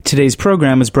Today's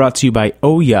program is brought to you by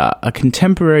Oya, a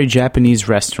contemporary Japanese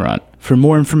restaurant. For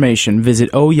more information,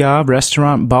 visit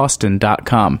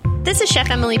oyarestaurantboston.com. This is Chef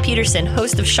Emily Peterson,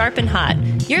 host of Sharp and Hot.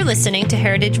 You're listening to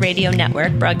Heritage Radio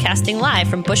Network, broadcasting live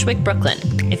from Bushwick, Brooklyn.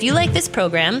 If you like this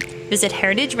program, visit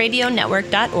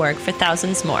heritageradionetwork.org for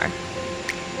thousands more.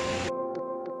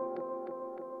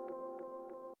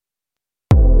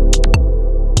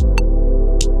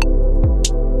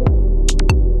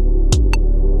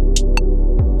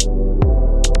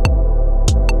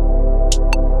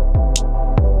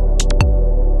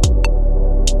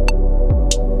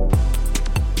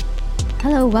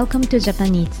 Hello, welcome to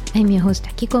Japan Eats. I'm your host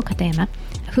Akiko Katayama,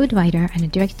 a food writer and a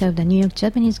director of the New York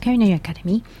Japanese Culinary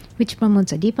Academy, which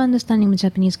promotes a deeper understanding of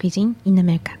Japanese cuisine in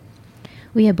America.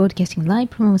 We are broadcasting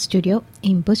live from our studio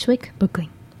in Bushwick, Brooklyn.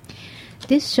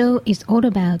 This show is all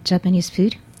about Japanese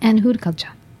food and food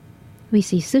culture. We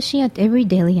see sushi at every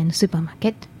deli and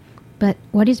supermarket, but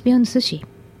what is beyond sushi?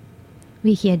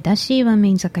 We hear dashi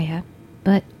ramen izakaya,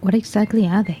 but what exactly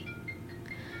are they?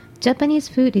 Japanese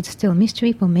food is still a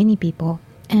mystery for many people,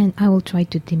 and I will try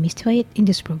to demystify it in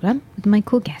this program with my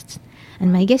cool guests.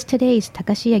 And my guest today is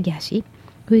Takashi Yagihashi,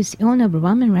 who is the owner of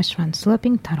ramen restaurant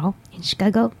Slurping Taro in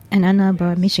Chicago and Ann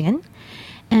Arbor, Michigan,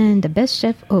 and the best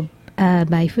chef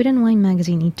by Food and Wine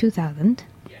magazine in 2000,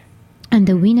 and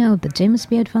the winner of the James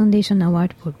Beard Foundation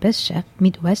Award for Best Chef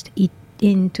Midwest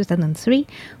in 2003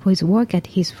 for his work at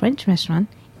his French restaurant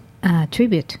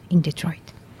Tribute in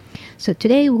Detroit. So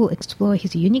today we'll explore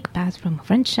his unique path from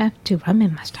French chef to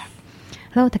ramen master.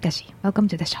 Hello, Takashi. Welcome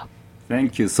to the show.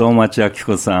 Thank you so much,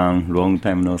 Akiko-san. Long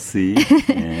time no see.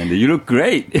 And you look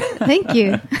great. Thank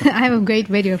you. I have a great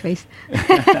radio face.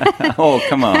 Oh,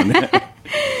 come on.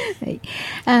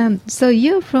 So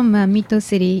you're from Mito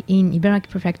City in Ibaraki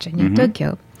Prefecture near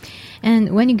Tokyo.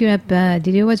 And when you grew up,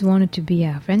 did you always want to be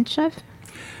a French chef?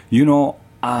 You know,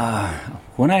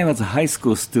 when I was a high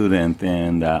school student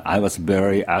and I was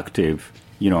very active,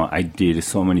 I did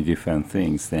so many different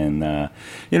things. And, I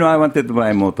wanted to buy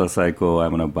a motorcycle. I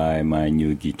want to buy my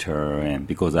new guitar. And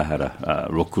because I had a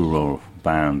rock and roll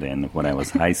band and when I was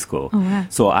high school. Oh, wow.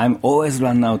 So I'm always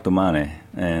run out of money.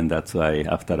 And that's why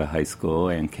after the high school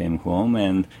and came home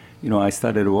and, I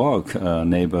started work,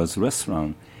 neighbor's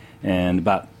restaurant.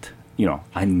 But,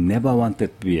 I never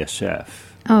wanted to be a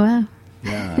chef. Oh, wow.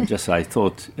 Yeah, just I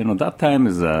thought, that time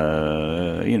is,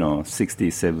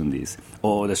 60s, 70s.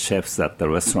 All the chefs at the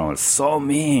restaurant are so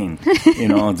mean.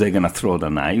 They're going to throw the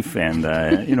knife. And,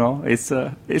 I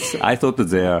thought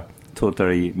they are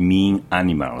totally mean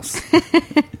animals.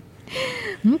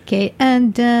 Okay.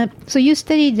 And so you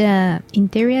studied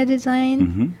interior design.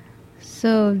 Mm-hmm.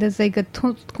 So there's like a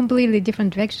completely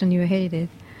different direction you headed.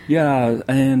 Yeah,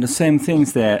 and the same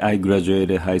things that I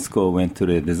graduated high school, went to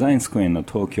the design school in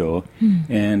Tokyo,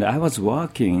 and I was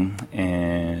working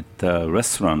at a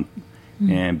restaurant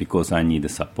and because I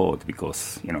needed support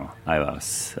because, I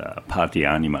was party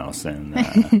animals and,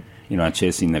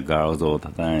 chasing the girls all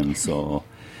the time. So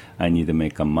I needed to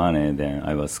make money. Then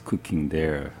I was cooking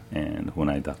there and when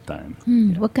I that time.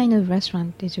 Yeah. What kind of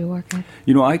restaurant did you work at?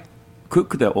 I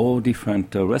cooked at all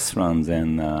different restaurants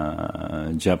and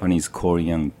Japanese,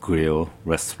 Korean grill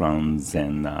restaurants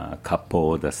and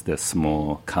Kappo, that's the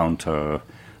small counter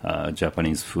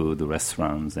Japanese food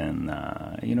restaurants and,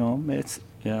 it's,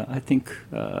 I think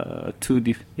like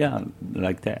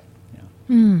that.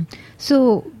 Yeah.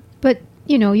 So, but,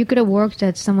 you could have worked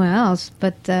at somewhere else,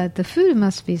 but the food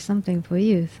must be something for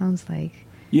you, sounds like.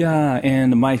 Yeah,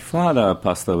 and my father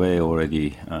passed away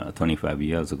already 25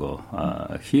 years ago.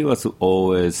 He was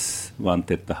always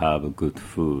wanted to have good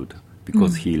food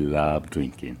because he loved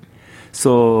drinking.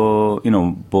 So,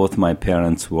 both my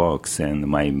parents works and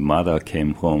my mother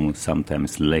came home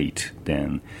sometimes late.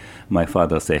 Then my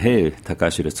father said, hey,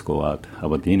 Takashi, let's go out,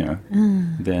 have a dinner.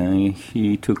 Then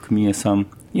he took me some,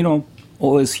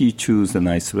 always he choose a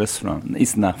nice restaurant.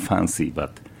 It's not fancy,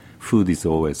 but food is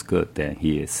always good. Then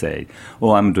he said,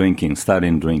 oh, I'm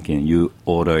starting drinking. You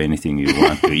order anything you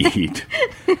want to eat.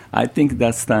 I think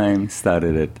that's time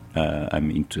started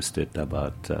I'm interested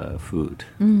about food.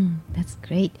 That's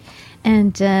great.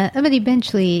 And but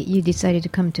eventually you decided to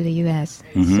come to the U.S.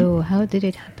 So how did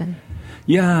it happen?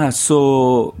 Yeah,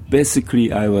 so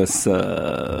basically I was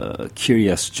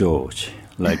curious George,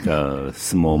 like a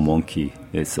small monkey.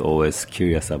 It's always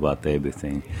curious about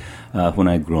everything. When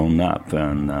I grown up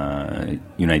in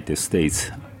United States,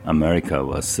 America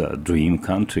was a dream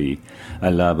country. I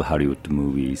love Hollywood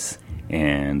movies.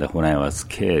 And when I was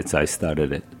kids, I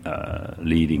started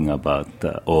reading about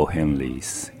O.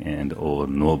 Henry's and O.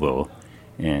 Noble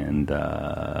and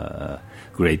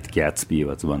Great Gatsby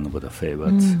was one of the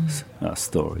favorite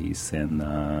stories,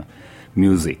 and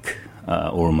music,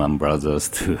 Allman Brothers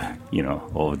to,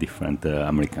 all different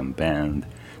American band.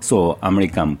 So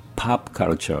American pop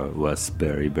culture was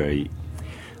very, very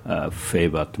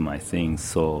favorite to my thing.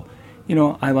 So,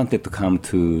 I wanted to come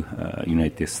to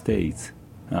United States,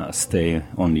 stay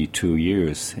only 2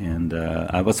 years, and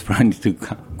I was planning to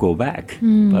go back,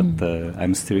 but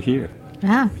I'm still here.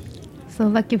 Wow, so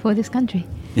lucky for this country.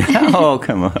 Oh,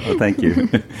 come on. Oh, thank you.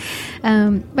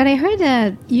 But I heard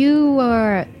that you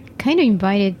were kind of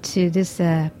invited to this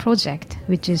project,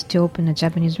 which is to open a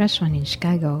Japanese restaurant in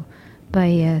Chicago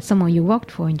by someone you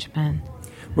worked for in Japan.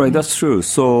 Right, that's true.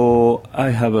 So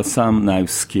I have some knife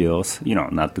skills,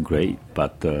 not great,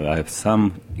 but I have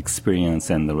some experience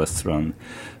in the restaurant.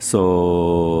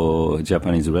 So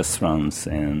Japanese restaurants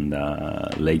and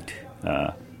early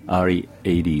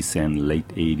 80s and late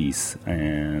 80s,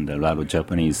 and a lot of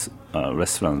Japanese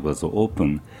restaurants was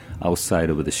open outside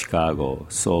of the Chicago.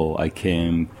 So I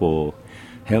came for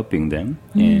helping them,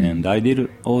 and I did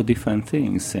all different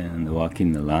things and work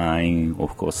in the line,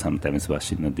 of course, sometimes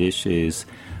washing the dishes.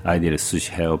 I did a sushi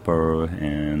helper,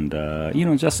 and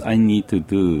just I need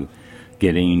to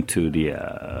get into the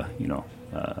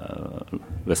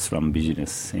restaurant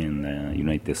business in the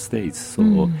United States.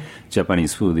 So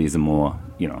Japanese food is more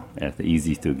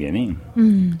easy to get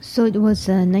in. So it was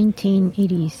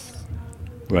 1980s.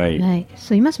 Right.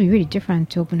 So it must be really different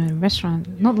to open a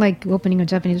restaurant. Not like opening a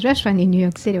Japanese restaurant in New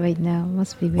York City right now. It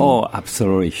must be really... Oh,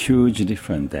 absolutely. Huge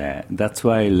different. That's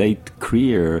why late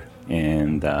career,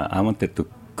 and I wanted to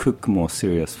cook more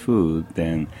serious food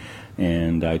then.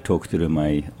 And I talked to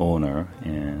my owner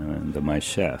and my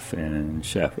chef. And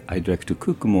chef, I'd like to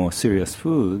cook more serious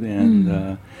food.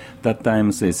 And that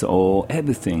times it's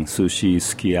everything: sushi,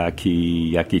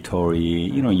 sukiyaki,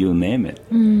 yakitori. You name it.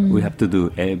 We have to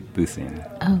do everything.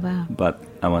 Oh wow! But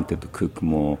I wanted to cook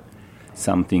more,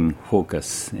 something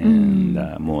focus and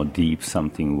more deep,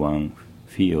 something one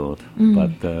field.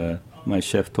 But my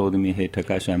chef told me, "Hey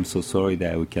Takashi, I'm so sorry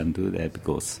that we can't do that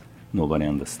because nobody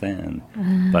understands."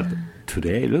 But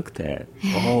today, looked at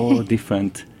all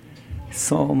different,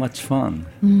 so much fun.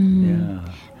 Yeah.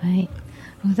 Right.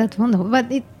 Well, that's wonderful.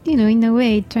 But it, in a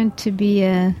way, it turned to be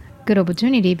a good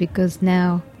opportunity because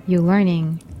now you're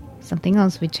learning something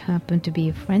else, which happened to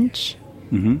be French.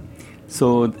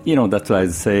 So, that's what I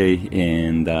say.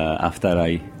 And after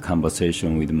I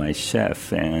conversation with my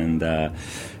chef, and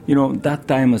that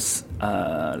time was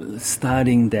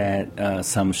starting that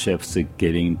some chefs are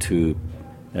getting to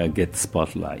get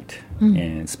spotlight,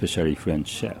 and especially French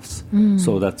chefs.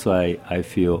 So that's why I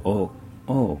feel,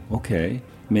 okay,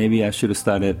 maybe I should have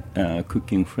started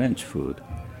cooking French food.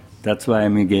 That's why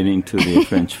I'm getting to the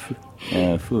French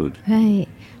food. Right.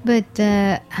 But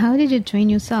how did you train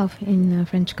yourself in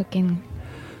French cooking?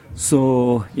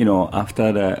 So,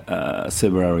 after the,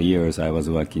 several years I was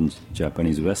working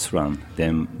Japanese restaurant,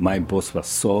 then my boss was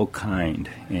so kind,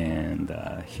 and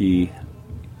he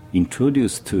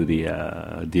introduced to the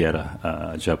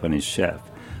other Japanese chef.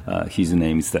 His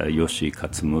name is Yoshi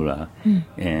Katsumura,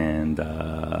 and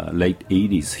late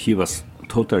 80s he was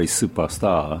totally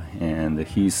superstar, and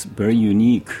his very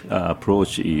unique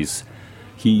approach is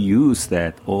he used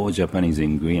that all Japanese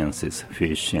ingredients,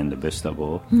 fish and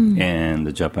vegetable, and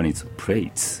the Japanese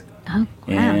plates. Oh,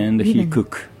 wow. And he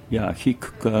cook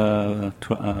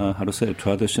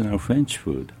traditional French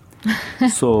food.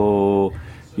 So,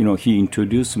 he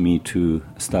introduced me to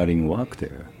starting work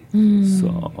there.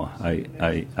 So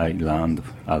I learned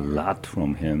a lot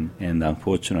from him, and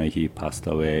unfortunately he passed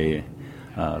away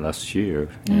last year,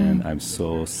 and I'm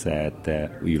so sad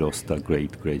that we lost a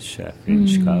great chef in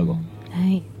Chicago.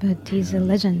 Right, but he's a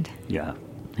legend. Yeah.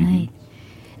 Right.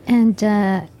 And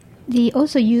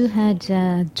also you had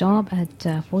a job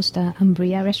at Foster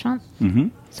Umbria restaurant.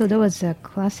 So that was a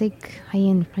classic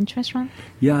high-end French restaurant?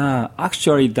 Yeah,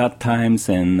 actually that times,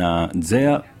 and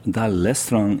that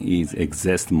restaurant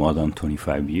exists more than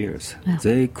 25 years. Wow.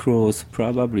 They closed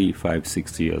probably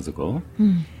 5-6 years ago.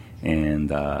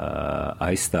 And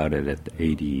I started at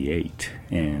 88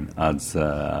 and as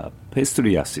a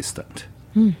pastry assistant.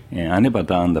 And I never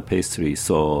done the pastry,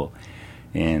 so,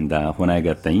 and when I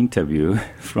got the interview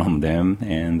from them,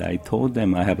 and I told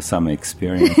them I have some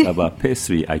experience about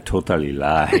pastry, I totally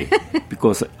lied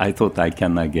because I thought I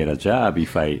cannot get a job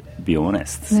if I be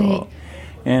honest. Right. So,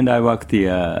 and I worked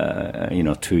there,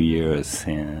 2 years,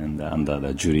 and under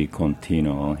the Julie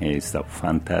Contino. He's a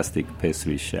fantastic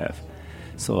pastry chef.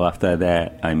 So after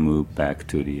that, I moved back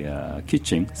to the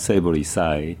kitchen, savory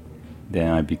side.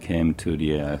 Then I became to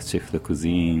the chef de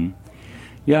cuisine,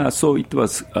 Yeah, so it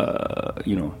was,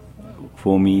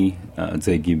 for me,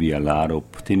 they give me a lot of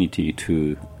opportunity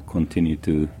to continue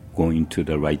to go into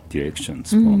the right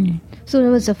directions for me. So it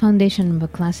was a foundation of a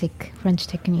classic French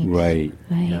technique. Right.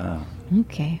 Yeah.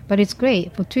 Okay, but it's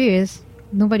great. For 2 years,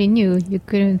 nobody knew you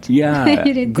couldn't. Yeah,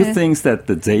 you did good that. things that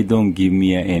they don't give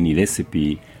me any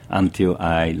recipe until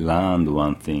I learned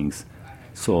one things.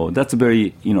 So that's a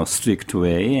very, strict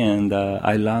way, and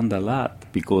I learned a lot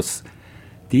because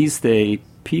these days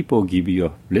people give you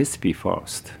a recipe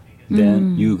first,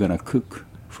 then you're gonna cook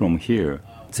from here.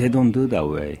 They don't do that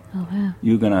way. Oh, wow.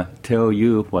 You're gonna tell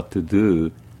you what to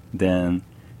do, then,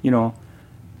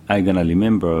 I'm gonna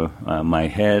remember my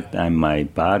head and my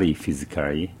body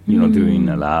physically, doing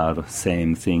a lot of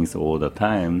same things all the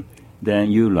time.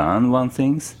 Then you learn one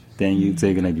things, then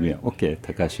they're gonna give you, okay,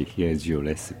 Takashi, here's your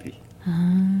recipe.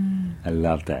 I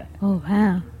love that. Oh,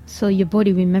 wow. So your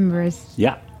body remembers.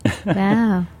 Yeah.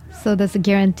 Wow. So that's a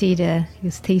guaranteed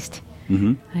use taste.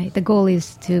 Mm-hmm. Right. The goal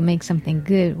is to make something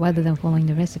good rather than following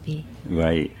the recipe.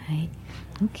 Right. Right.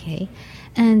 Okay.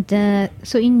 And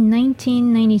so in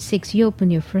 1996, you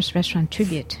opened your first restaurant,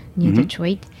 Tribute, near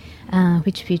Detroit,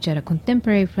 which featured a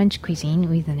contemporary French cuisine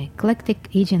with an eclectic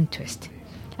Asian twist.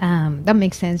 That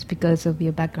makes sense because of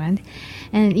your background.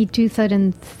 And in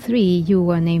 2003, you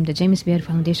were named the James Beard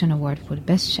Foundation Award for the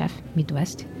Best Chef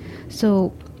Midwest.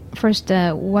 So first,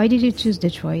 why did you choose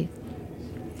Detroit?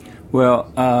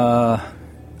 Well,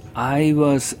 I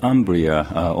was Umbria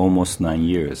almost 9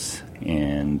 years,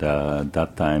 and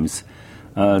that times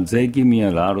they give me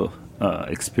a lot of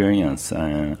experience.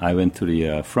 I went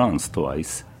to France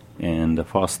twice, and the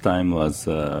first time was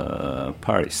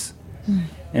Paris.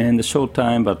 And a short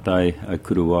time, but I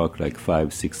could work like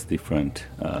 5-6 different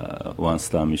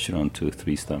 1-star Michelin to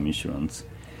 3-star Michelins.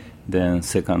 Then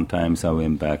second times I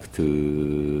went back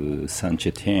to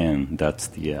Saint-Étienne. That's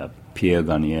the Pierre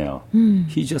Garnier.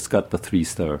 He just got the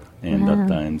 3-star and that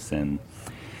times. And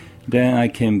then I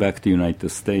came back to United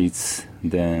States.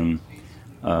 Then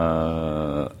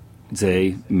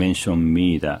they mentioned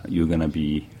me that you're gonna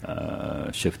be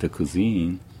chef de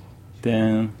cuisine.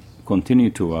 Then continue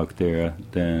to work there.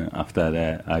 Then after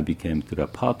that, I became the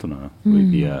partner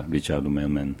with Richard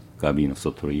Melman, Gabino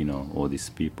Sotorino, all these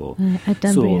people. At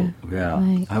So Umbria. yeah,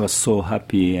 Right. I was so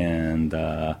happy and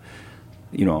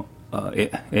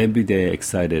every day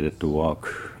excited to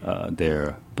work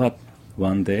there. But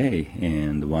one day,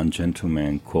 and one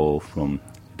gentleman called from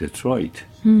Detroit.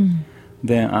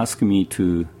 Then asked me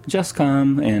to just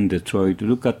come and Detroit,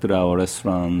 look at our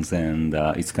restaurants, and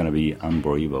it's gonna be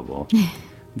unbelievable.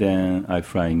 Then I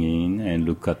flying in and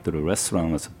look at the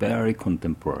restaurant. Was very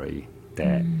contemporary.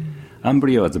 That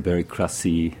Umbria was a very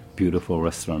classy, beautiful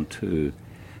restaurant too.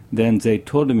 Then they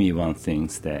told me one thing,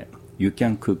 that you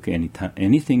can cook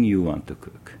anything you want to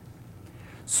cook.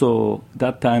 So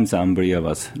that times Umbria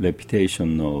was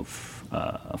reputation of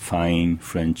fine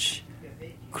French,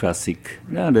 classic,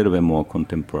 a little bit more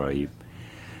contemporary.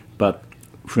 But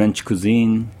French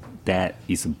cuisine, that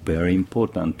is very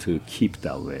important to keep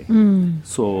that way.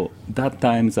 So that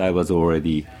times I was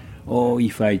already,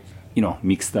 if I,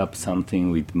 mixed up something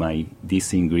with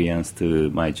these ingredients to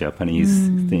my Japanese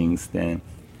things, then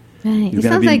Right. It's It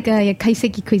gonna sounds be- like a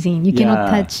kaiseki cuisine. You cannot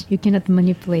Yeah. touch, you cannot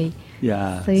manipulate.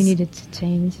 yeah. So you needed to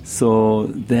change. So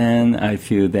then I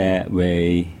feel that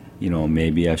way,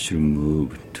 maybe I should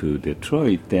move to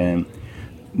Detroit, then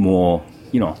more,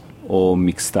 all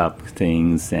mixed up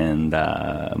things and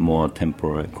more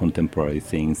contemporary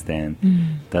things. Then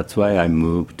that's why I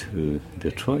moved to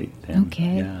Detroit. Then.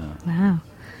 Okay. Yeah. Wow.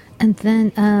 And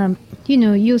then,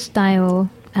 your style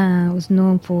was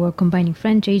known for combining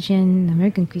French, Asian,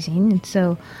 American cuisine. And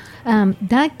so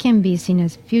that can be seen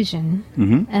as fusion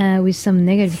with some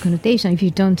negative connotation if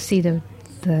you don't see the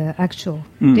actual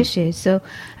dishes. So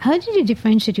how did you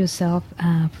differentiate yourself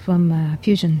from a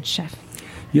fusion chef?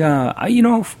 Yeah,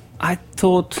 I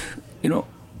thought,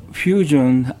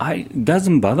 fusion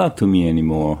doesn't bother to me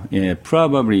anymore. Yeah,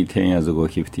 probably 10 years ago,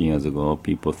 15 years ago,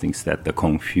 people think that the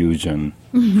confusion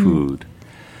food.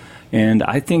 And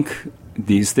I think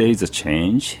these days a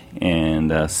change,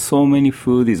 and so many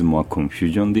food is more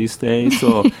confusion these days.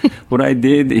 So what I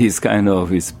did is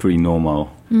is pretty normal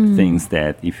things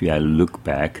that if I look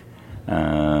back,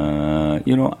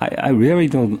 I really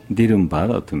didn't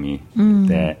bother to me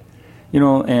that.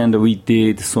 And we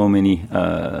did so many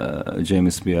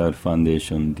James Beard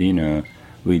Foundation dinner.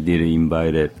 We did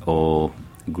invited all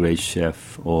great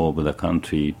chefs all over the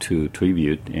country to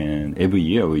tribute, and every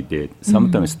year we did,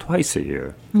 sometimes twice a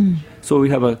year. So we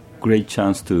have a great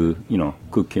chance to,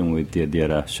 cooking with the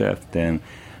other chef. Then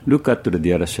look at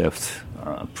the other chefs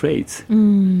plates.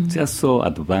 They're so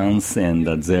advanced and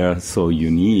they're so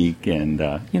unique. And,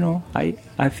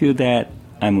 I feel that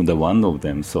I'm the one of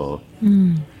them. So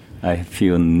I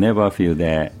never feel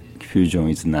that fusion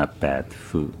is not bad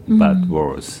food, but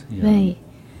worse. Right.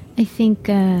 I think,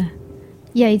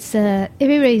 it's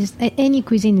everybody's any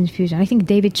cuisine in fusion. I think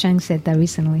David Chang said that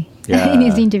recently in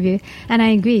his interview, and I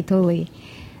agree totally.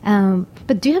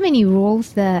 But do you have any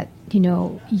rules that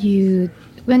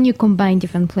when you combine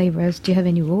different flavors? Do you have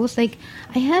any rules? Like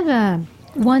I have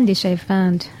one dish I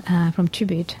found from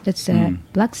Tribute that's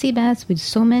black sea bass with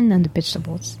somen and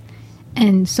vegetables,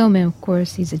 and somen, of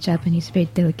course, is a Japanese very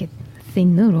delicate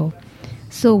thin noodle.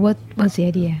 So what was the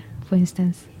idea, for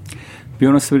instance? Be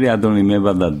honest with you, I don't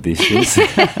remember that dishes.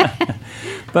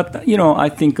 But, I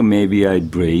think maybe I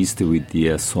braised with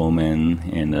the somen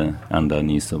and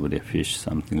underneath of the fish,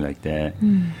 something like that.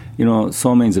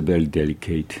 Somen is a very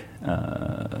delicate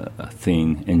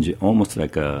thing, almost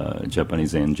like a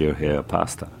Japanese angel hair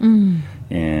pasta.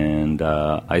 And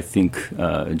I think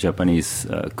Japanese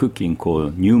cooking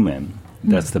called nyumen.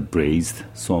 That's the braised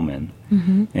somen.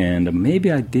 And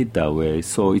maybe I did that way.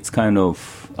 So it's kind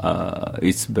of,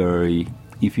 it's very,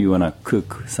 if you want to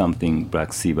cook something,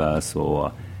 black sea bass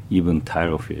or even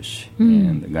taro fish,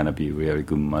 and going to be really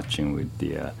good matching with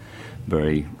the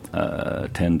very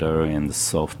tender and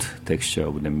soft texture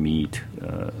of the meat,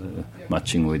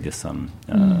 matching with some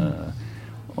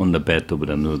on the bed of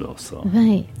the noodle. So.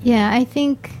 Right. Yeah, I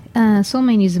think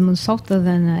somen is more softer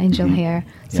than angel hair.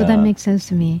 So that makes sense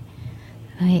to me.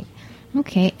 Right.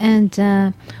 Okay. And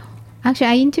actually,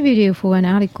 I interviewed you for an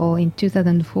article in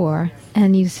 2004,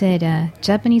 and you said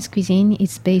Japanese cuisine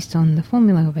is based on the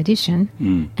formula of addition,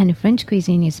 and French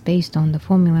cuisine is based on the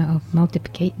formula of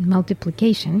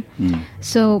multiplication.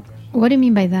 So what do you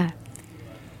mean by that?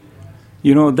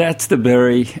 That's the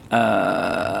very,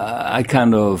 I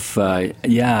kind of, I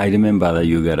remember that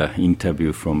you got an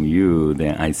interview from you,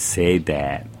 then I say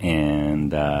that,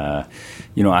 and, I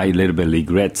a little bit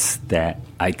regrets that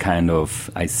I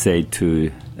say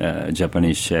to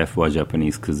Japanese chef or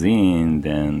Japanese cuisine,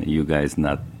 then you guys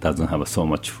doesn't have so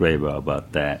much flavor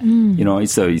about that.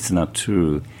 It's not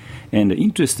true. And the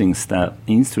interesting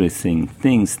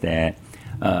things that,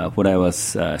 when I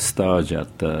was stage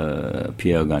at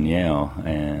Pierre Garnier,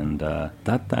 and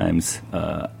that times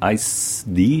I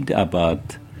read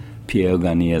about Pierre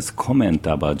Garnier's comment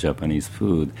about Japanese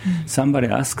food. Somebody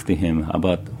asked him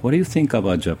about, what do you think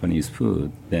about Japanese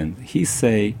food? Then he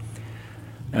say,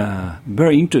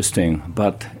 very interesting,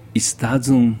 but it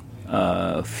doesn't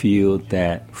feel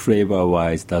that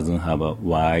flavor-wise doesn't have a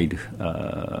wide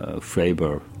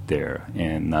flavor there,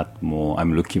 and not more.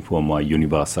 I'm looking for more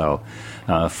universal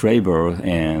flavor.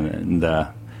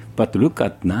 But look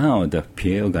at now the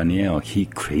Pierre Garnier. He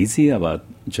crazy about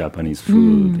Japanese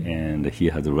food, and he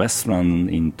has a restaurant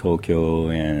in Tokyo,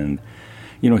 and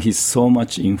he's so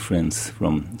much influence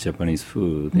from Japanese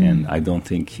food, and I don't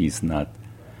think he's not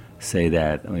say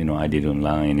that I didn't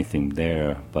learn anything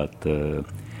there, but.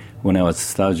 When I was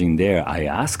studying there, I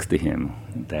asked him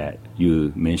that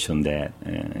you mentioned that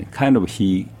kind of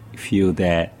he feel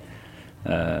that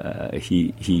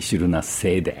he should not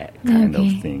say that kind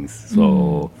of things.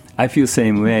 So I feel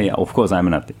same way. Of course,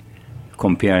 I'm not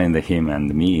comparing him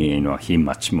and me. He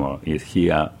much more.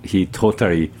 He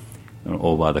totally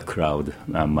over the crowd.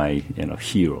 My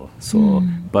hero. So,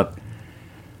 but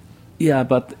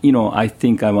I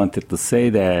think I wanted to say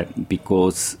that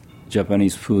because.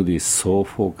 Japanese food is so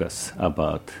focused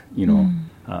about,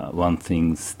 one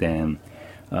thing, then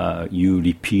you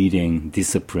repeating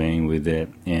discipline with it,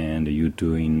 and you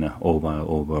doing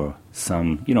over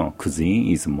some,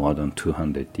 cuisine is more than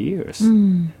 200 years.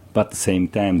 But at the same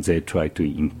time, they try to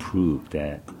improve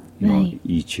that,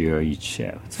 each year, each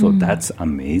chef. So that's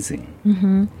amazing.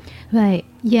 Right.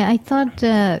 Yeah, I thought,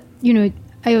 I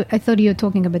thought you were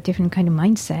talking about different kind of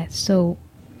mindset. So,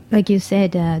 like you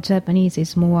said, Japanese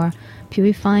is more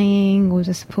purifying or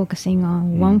just focusing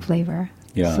on one flavor,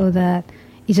 so that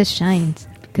it just shines.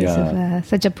 Because of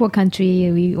such a poor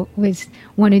country, we always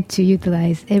wanted to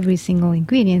utilize every single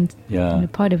ingredient,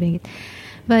 part of it.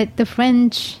 But the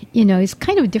French, is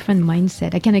kind of a different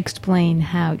mindset. I can't explain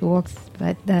how it works,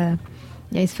 but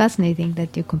it's fascinating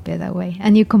that you compare that way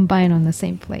and you combine on the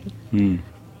same plate.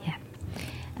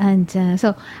 And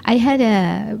so I had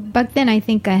back then I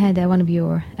think I had one of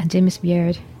your James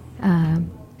Beard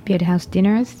House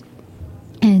dinners,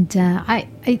 and I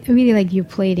really like your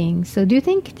plating. So do you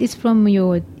think it's from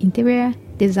your interior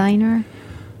designer?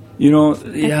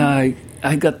 I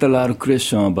got a lot of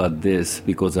questions about this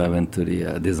because I went to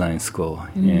the design school,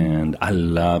 and I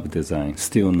love design.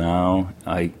 Still now,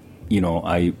 I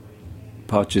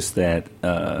purchased that,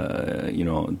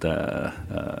 the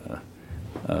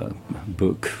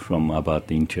book from about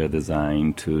the interior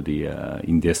design to the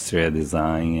industrial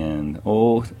design and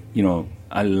all,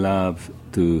 I love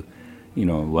to,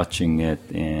 watching it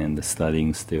and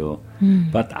studying still.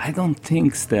 But I don't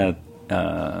think that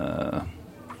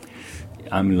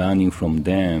I'm learning from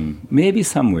them. Maybe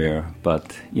somewhere,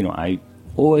 but, I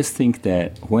always think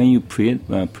that when you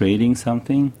creating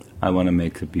something, I want to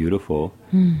make it beautiful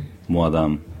more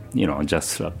than, just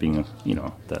slapping,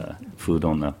 the food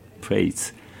on the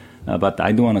plates. But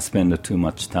I don't want to spend too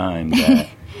much time that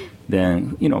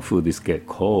then, food is get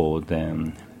cold,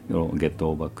 then it'll get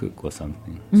overcooked or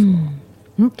something.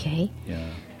 So, Okay. yeah.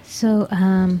 So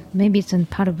maybe it's a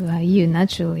part of you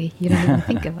naturally. You don't even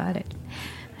think about it.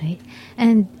 Right.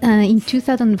 And in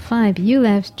 2005, you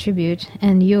left Tribute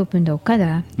and you opened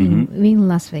Okada in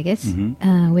Las Vegas,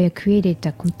 where you created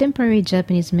a contemporary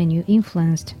Japanese menu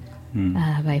influenced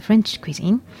by French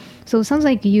cuisine. So it sounds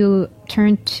like you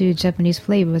turned to Japanese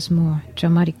flavors more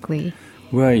dramatically.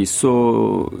 Right.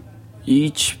 So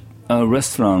each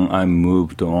restaurant I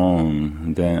moved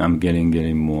on, then I'm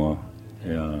getting more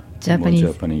Japanese.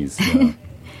 More Japanese. Yeah.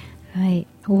 Right.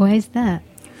 Why is that?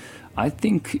 I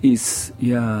think it's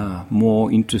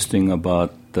more interesting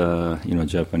about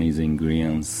Japanese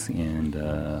ingredients and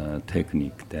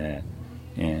technique that,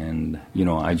 and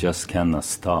I just cannot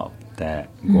stop that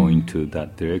going to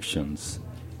that directions.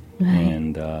 Right.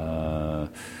 And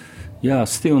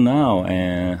still now,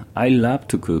 and I love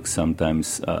to cook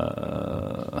sometimes.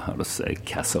 How to say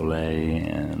cassoulet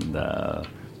and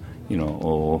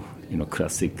or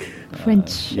classic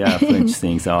French. French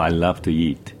things. I love to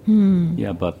eat.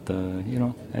 Yeah, but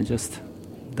I just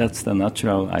that's the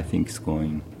natural. I think is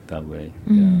going that way.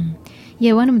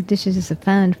 Yeah, one of the dishes is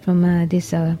found from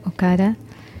this Okada.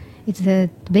 It's a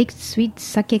baked sweet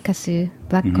sake kasu,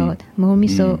 black cod, more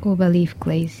miso over leaf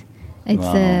glaze. It's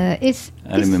Wow.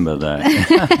 I remember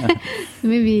that.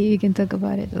 Maybe you can talk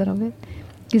about it a little bit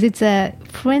because it's a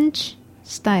French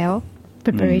style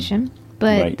preparation,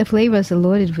 but Right. the flavors are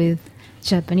loaded with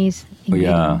Japanese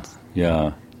ingredients.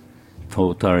 Yeah,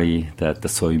 totally. That the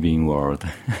soybean world.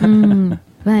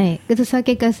 Right, because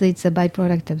sake kasu, it's a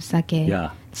byproduct of sake.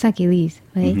 Yeah. Sake leaves,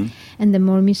 right? And the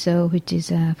morimiso, which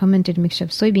is a fermented mixture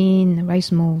of soybean,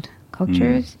 rice mold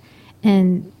cultures,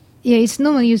 and it's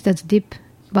normally used as dip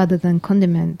rather than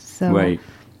condiment. So Right.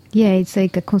 yeah, it's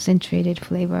like a concentrated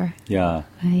flavor, Yeah.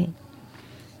 right?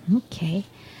 Okay,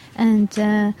 and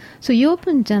so you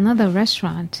opened another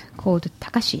restaurant called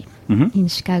Takashi in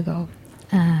Chicago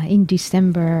in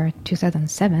December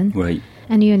 2007, Right.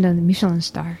 and you earned a Michelin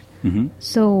star.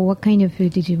 So what kind of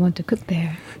food did you want to cook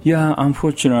there? Yeah,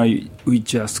 unfortunately, we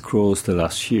just closed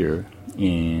last year,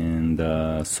 and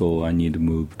so I need to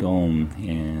move on.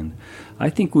 And I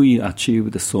think we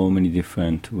achieved so many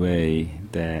different way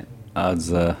that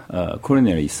as a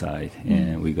culinary side,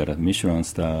 and we got a Michelin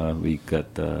star, we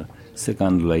got the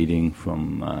second rating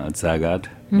from Zagat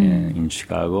in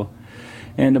Chicago,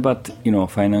 but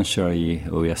financially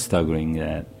we are struggling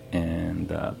that. And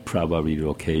probably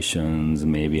locations,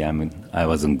 maybe I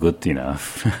wasn't good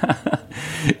enough.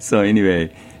 So anyway,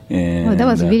 and, that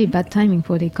was really bad timing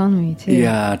for the economy too.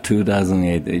 Yeah,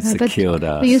 2008, it's killed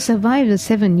us. But you survived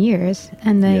 7 years,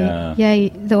 and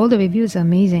all the reviews are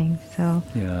amazing. So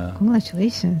Yeah,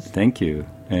 congratulations. thank you.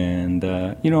 And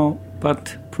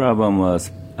but problem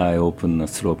was I opened a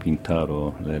Sloping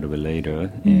Taro a little bit later,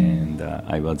 and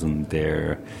I wasn't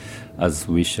there as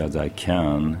wish as I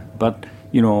can. But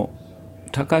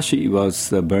Takashi was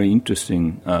very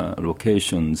interesting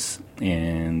locations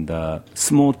and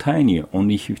small, tiny,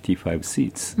 only 55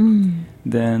 seats.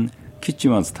 Then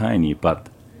kitchen was tiny, but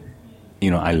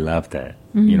I love that.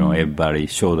 Everybody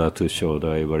shoulder to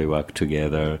shoulder, everybody work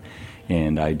together,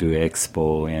 and I do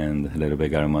expo and a little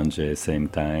bit garde-manger same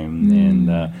time, and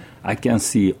I can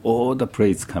see all the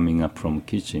plates coming up from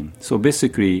kitchen. So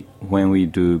basically, when we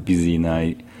do busy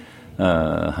night.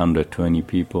 120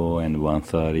 people and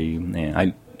 130, and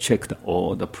I checked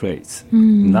all the plates.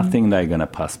 Nothing like gonna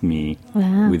pass me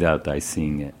without I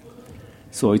seeing it.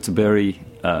 So it's very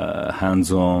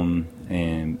hands-on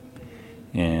and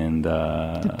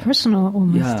Personal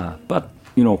almost. yeah. But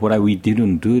what we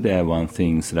didn't do that one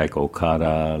things like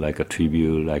Okada, like a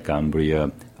Tribute, like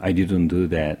Umbria. I didn't do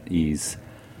that. Is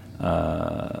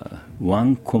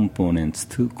one components,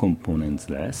 two components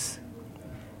less.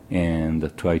 And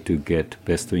try to get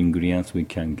best ingredients we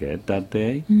can get that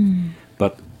day,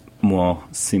 but more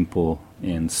simple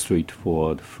and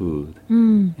straightforward food,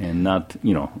 and not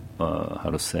how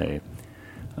to say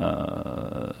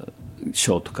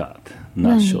shortcut,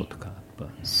 not Right. shortcut. But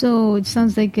So it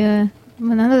sounds like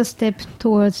another step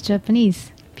towards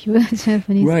Japanese, pure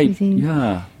Japanese Right. cuisine.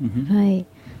 Yeah. Mhm. Right.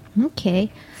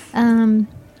 Okay.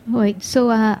 Wait.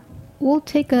 So we'll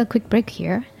take a quick break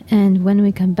here, and when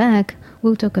we come back,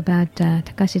 we'll talk about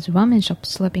Takashi's ramen shop,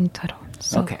 Slurping Taro.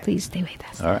 So Okay. please stay with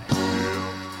us. All right.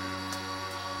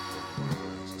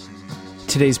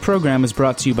 Today's program is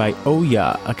brought to you by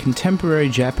Oya, a contemporary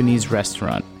Japanese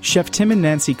restaurant. Chef Tim and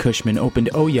Nancy Cushman opened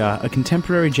Oya, a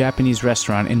contemporary Japanese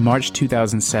restaurant, in March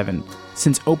 2007.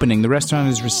 Since opening, the restaurant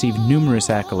has received numerous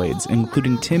accolades,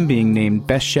 including Tim being named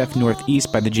Best Chef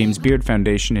Northeast by the James Beard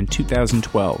Foundation in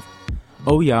 2012.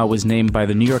 Oya was named by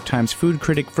the New York Times food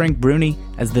critic Frank Bruni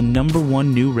as the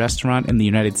 #1 new restaurant in the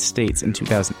United States in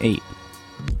 2008.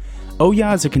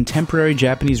 Oya is a contemporary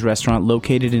Japanese restaurant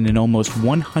located in an almost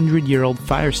 100-year-old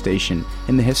fire station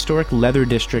in the historic Leather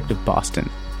District of Boston.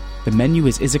 The menu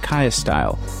is izakaya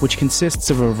style, which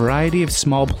consists of a variety of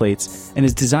small plates and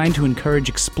is designed to encourage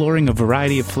exploring a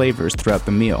variety of flavors throughout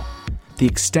the meal. The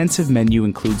extensive menu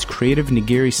includes creative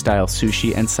nigiri-style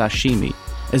sushi and sashimi,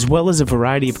 as well as a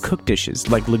variety of cooked dishes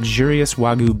like luxurious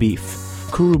wagyu beef,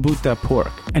 kurubuta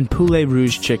pork, and poulet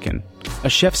rouge chicken. A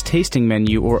chef's tasting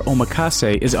menu, or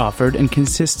omakase, is offered and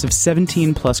consists of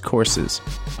 17-plus courses.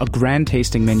 A grand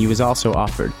tasting menu is also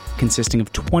offered, consisting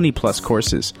of 20-plus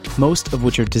courses, most of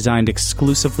which are designed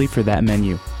exclusively for that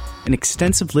menu. An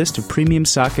extensive list of premium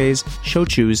sakes,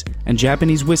 shochus, and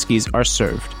Japanese whiskeys are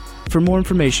served. For more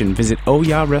information, visit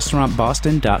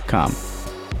oyarestaurantboston.com.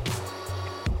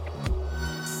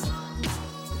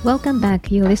 Welcome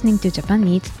back. You're listening to Japan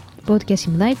Eats,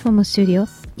 broadcasting live from a studio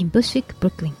in Bushwick,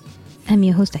 Brooklyn. I'm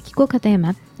your host Akiko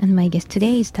Katayama, and my guest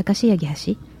today is Takashi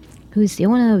Yagihashi, who is the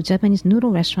owner of Japanese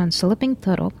noodle restaurant Slurping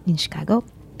Taro in Chicago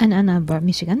and Ann Arbor,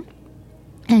 Michigan,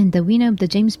 and the winner of the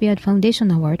James Beard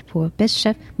Foundation Award for Best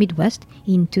Chef Midwest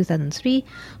in 2003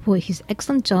 for his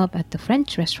excellent job at the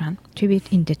French restaurant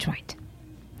Tribute in Detroit.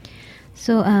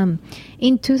 So,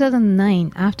 in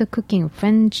 2009, after cooking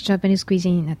French-Japanese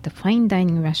cuisine at the fine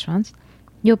dining restaurants,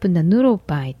 you opened the Noodle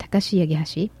by Takashi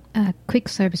Yagihashi, a quick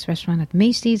service restaurant at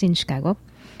Macy's in Chicago,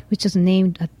 which was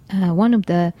named one of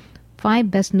the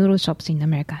 5 best noodle shops in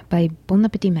America by Bon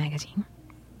Appetit magazine.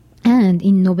 And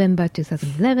in November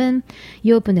 2011,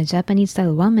 you opened a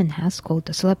Japanese-style ramen house called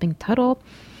the Slurping Taro,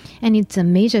 and it's a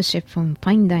major shift from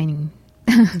fine dining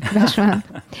restaurant.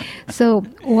 So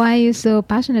why are you so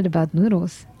passionate about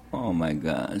noodles? Oh my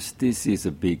gosh, this is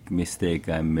a big mistake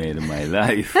I made in my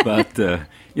life. But,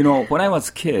 when I was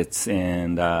kids,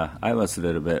 and I was a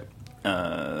little bit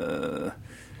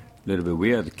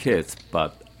weird kids,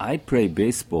 but I played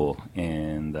baseball,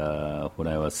 and when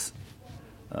I was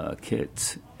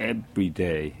kids, every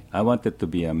day, I wanted to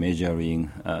be a major league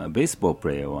baseball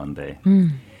player one day.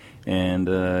 And,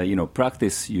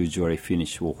 practice usually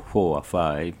finish 4 or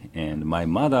 5, and my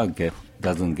mother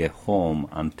doesn't get home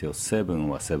until 7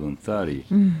 or 7:30.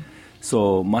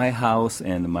 So my house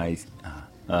and my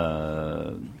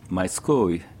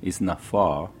school is not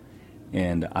far,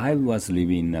 and I was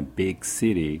living in a big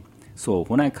city. So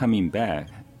when I coming back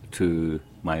to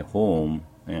my home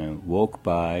and walk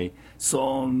by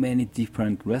so many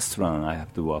different restaurants I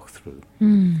have to walk through.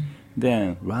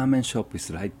 Then ramen shop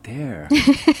is right there.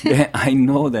 Then I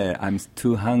know that I'm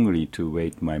too hungry to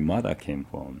wait my mother came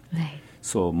home. Right.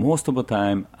 So most of the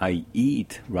time I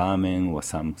eat ramen or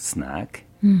some snack.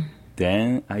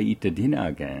 Then I eat the dinner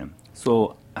again.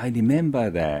 So I remember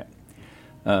that,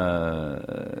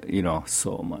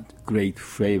 so much great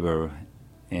flavor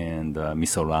and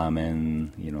miso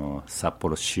ramen,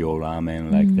 Sapporo shio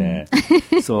ramen like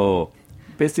that. So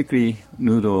basically,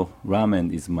 noodle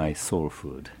ramen is my soul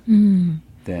food.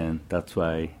 Then that's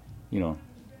why,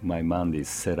 my mind is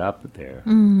set up there.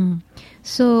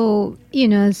 So,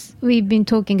 as we've been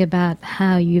talking about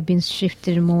how you've been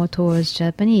shifted more towards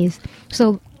Japanese.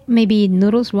 So maybe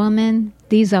noodles, ramen,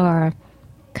 these are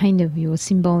kind of your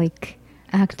symbolic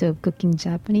act of cooking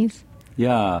Japanese?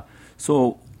 Yeah.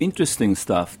 So interesting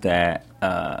stuff that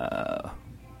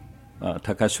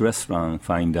Takashi Restaurant,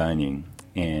 fine dining,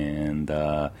 and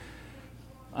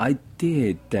I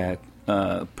did that,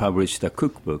 published a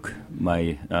cookbook,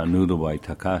 my Noodle by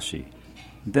Takashi.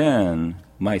 Then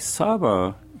my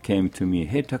server came to me,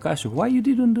 hey Takashi, why you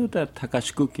didn't do that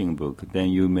Takashi cooking book? Then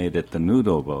you made it the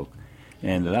noodle book.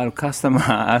 And a lot of customers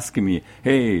ask me,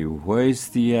 hey, where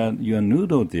is your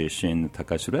noodle dish in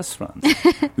Takashi Restaurant?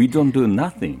 We don't do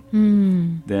nothing.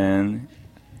 Then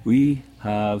we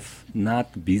have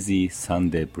not busy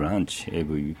Sunday brunch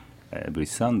every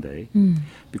Sunday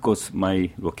because my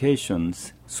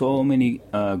locations, so many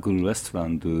good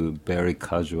restaurants do very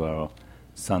casual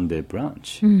Sunday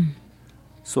brunch.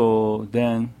 So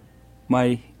then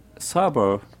my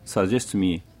server suggested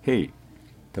me, hey,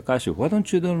 Takashi, why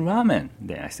don't you do ramen?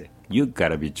 Then I said, you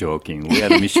gotta be joking. We are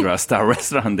the Michelin star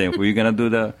restaurant, then we're gonna do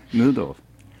the noodles.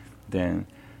 Then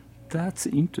that's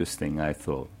interesting, I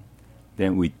thought.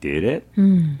 Then we did it.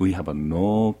 We have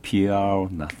no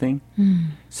PR, nothing.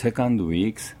 Second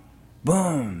weeks,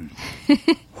 boom!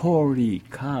 Holy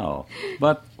cow.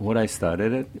 But what I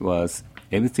started it was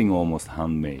everything almost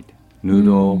handmade.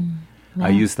 Noodle. Wow. I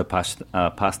used the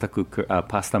pasta cooker,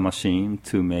 pasta machine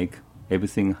to make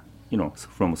everything,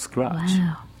 from scratch.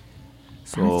 Wow.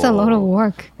 So, that's a lot of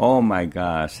work. Oh my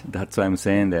gosh. That's why I'm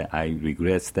saying that I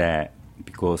regret that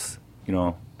because,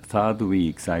 third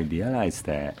weeks I realized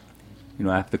that,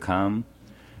 I have to come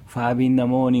 5 in the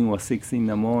morning or 6 in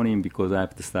the morning because I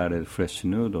have to start a fresh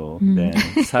noodle. Then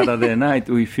Saturday night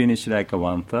we finished like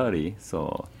 1:30,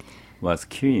 so it was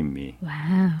killing me.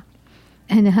 Wow.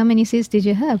 And how many seats did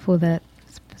you have for the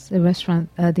restaurant,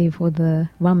 for the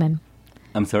ramen?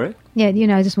 I'm sorry? Yeah,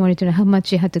 I just wanted to know how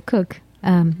much you had to cook,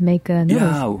 make noodles.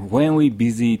 Yeah, when we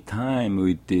busy time,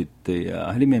 we did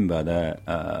I remember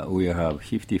that we have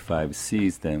 55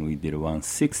 seats, then we did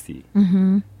 160.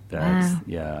 Mm-hmm.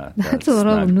 That's a lot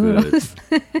of noodles.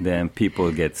 Then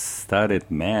people get started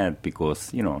mad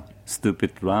because,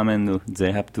 stupid ramen,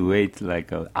 they have to wait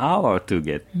like an hour to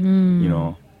get,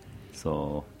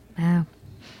 so. Wow.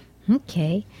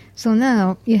 Okay. So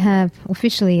now you have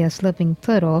officially a sloping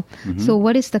turtle. Mm-hmm. So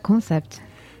what is the concept?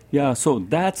 Yeah, so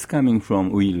that's coming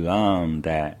from, we learned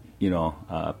that,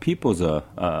 people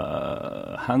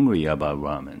are hungry about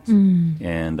ramen.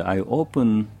 And I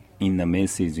opened in the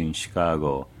Macy's in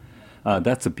Chicago.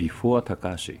 That's before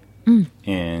Takashi.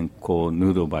 And called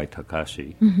Noodle by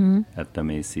Takashi at the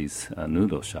Macy's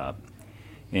noodle shop.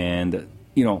 And,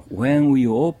 when we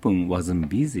opened, wasn't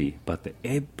busy, but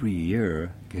every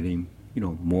year getting,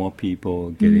 more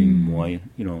people, getting more,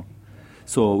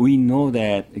 So we know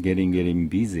that getting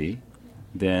busy,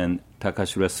 then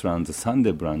Takashi Restaurant's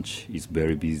Sunday brunch is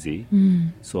very busy.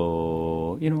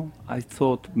 So, I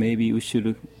thought maybe we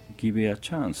should give it a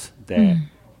chance that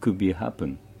could be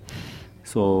happen.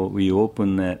 So we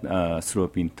opened at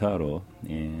Sloping Taro,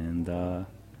 and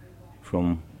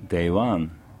from day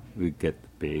one, we get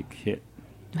big hit.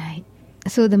 Right.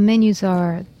 So the menus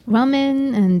are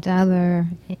ramen and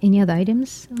any other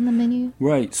items on the menu?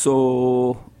 Right.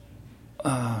 So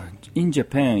in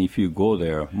Japan, if you go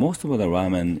there, most of the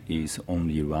ramen is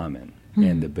only ramen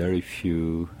and very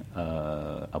few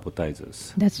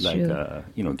appetizers. That's like, true.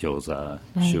 Gyoza,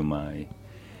 right. shumai.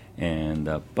 And,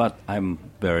 but I'm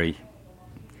very,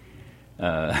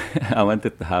 I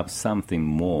wanted to have something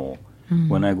more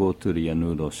when I go to the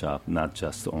noodle shop, not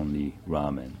just only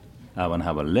ramen. I want to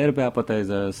have a little bit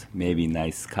appetizers, maybe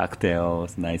nice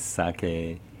cocktails, nice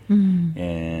sake,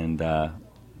 and,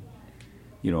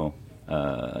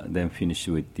 then finish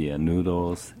with the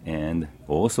noodles. And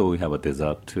also we have a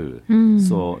dessert too.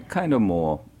 So kind of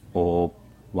more all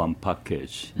one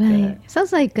package. Right.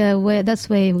 Sounds like that's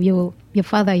where your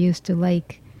father used to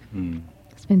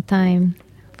spend time,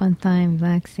 fun time,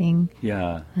 relaxing.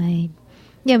 Yeah. Right.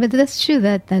 Yeah, but that's true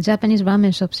that Japanese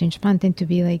ramen shops in Japan tend to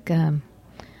be like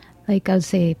I would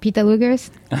say pita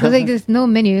luggers. So there's no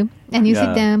menu, and you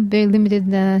sit down, very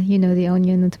limited, the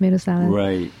onion and tomato salad.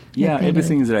 Right. Yeah,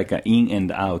 everything is like in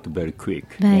and out very quick.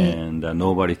 Right. And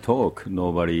nobody talk,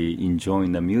 nobody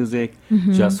enjoying the music,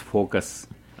 just focus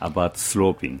about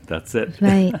sloping. That's it.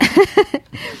 Right.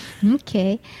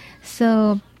 Okay.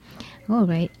 So, all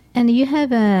right. And you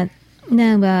have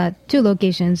now 2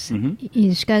 locations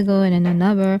in Chicago and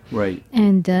another. Right.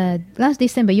 And last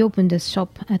December you opened a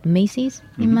shop at Macy's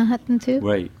in Manhattan too.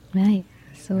 Right. Right.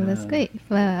 So that's great.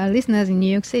 If our listeners in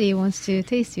New York City wants to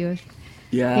taste yours,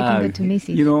 they can go to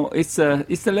Macy's. It's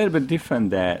a little bit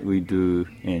different that we do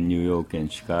in New York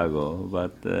and Chicago,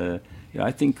 but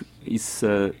I think it's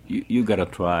you gotta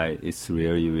try. It's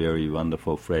really, really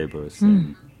wonderful flavors.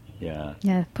 And,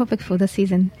 yeah, perfect for the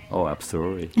season. Oh,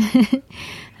 absolutely.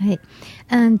 Right.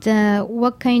 And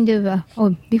what kind of...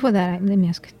 before that, let me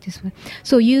ask this one.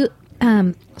 So you,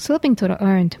 Sloping Turtle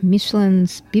earned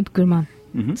Michelin's Bib Gourmand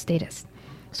status.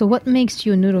 So what makes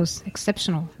your noodles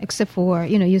exceptional? Except for,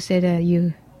 you said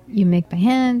you make by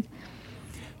hand.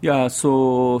 Yeah,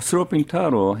 so Sloping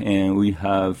Taro, and we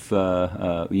have,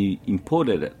 we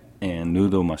imported it. And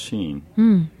noodle machine,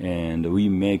 and we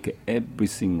make every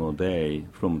single day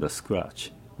from the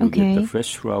scratch. We get the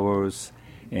fresh flowers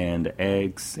and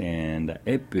eggs and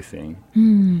everything.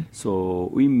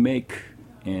 So we make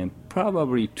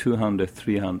probably 200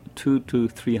 to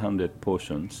 300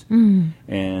 portions,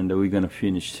 and we're gonna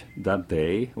finish that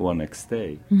day or next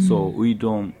day. So we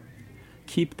don't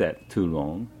keep that too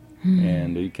long.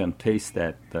 and you can taste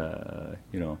that,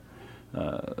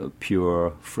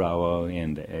 pure flour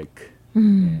and egg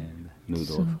and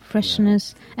noodle. So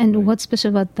freshness. And what's special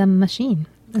about the machine?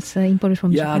 That's imported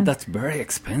from Yeah, Japan. that's very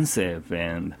expensive,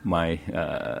 and my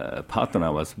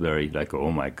partner was very like,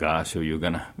 "Oh my gosh, are you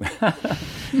gonna?"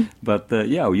 But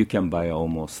you can buy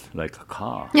almost like a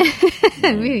car.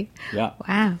 Really? Yeah.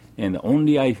 Wow. And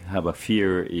only I have a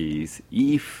fear is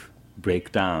if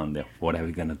break down, then what are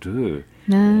we gonna do?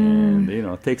 And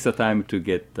it takes a time to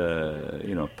get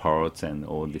parts and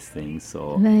all these things.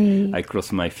 So Right. I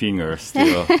cross my fingers.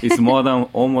 Still, it's more than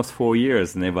almost 4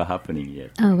 years, never happening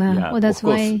yet. Oh, wow. Yeah, Well, that's of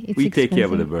course, why it's we take care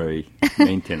of the expensive. very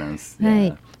maintenance.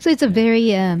 Right. Yeah. So it's a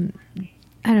very, I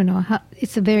don't know,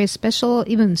 it's a very special,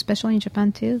 even special in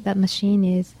Japan too. That machine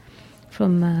is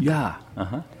from, Yeah.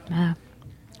 Uh-huh. wow,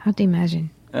 hard to imagine.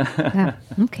 Wow.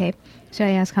 Okay. Should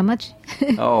I ask how much?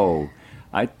 Oh,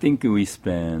 I think we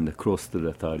spend close to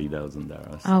the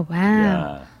 $30,000. Oh,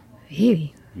 wow.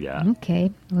 Really? Yeah.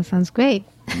 Okay. Well, sounds great.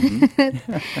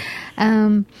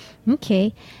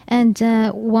 Okay. And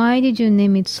why did you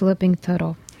name it Sloping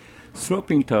Turtle?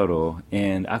 Sloping Turtle,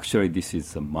 and actually this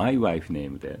is my wife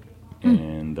named it.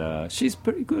 And she's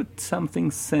pretty good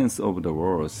something sense of the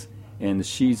words. And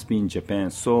she's been in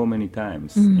Japan so many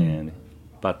times.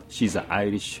 But she's an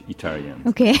Irish Italian.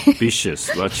 Okay. Vicious,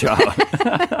 watch out.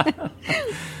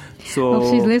 So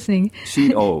Hope she's listening.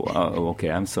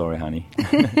 Okay, I'm sorry, honey.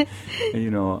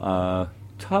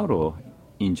 Turtle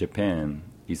in Japan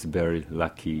is very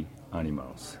lucky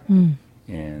animals.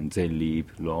 And they live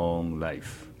long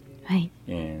life. Right.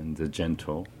 And they're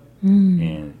gentle.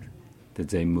 And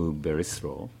they move very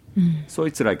slow. So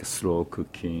it's like slow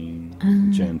cooking,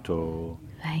 gentle,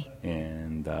 Right.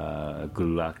 and good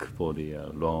luck for the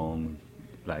long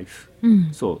life.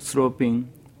 So sloping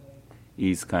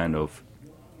is kind of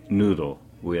noodle.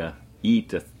 We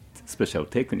eat a special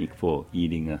technique for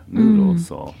eating a noodle.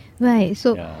 So, Right.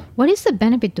 So Yeah. what is the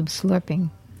benefit of slurping?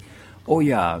 oh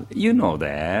yeah, you know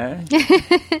that.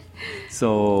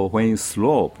 So when you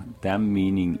slope, that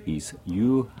meaning is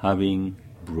you having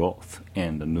broth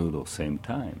and the noodle same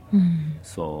time.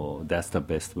 So that's the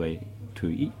best way to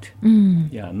eat.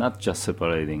 Yeah, not just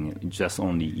separating, just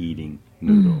only eating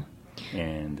noodle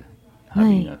and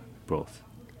having Right. a broth.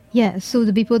 Yeah. So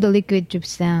before the liquid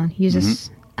drips down, you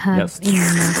just have Yes. in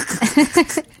your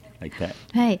mouth. Like that.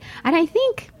 Right. And I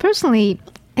think, personally,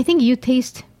 you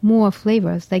taste more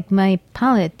flavors. Like my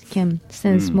palate can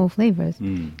sense more flavors.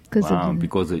 Wow,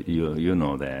 because you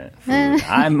know that. food.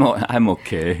 I'm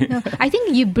okay. I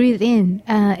think you breathe in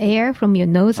air from your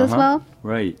nose as well.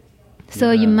 Right.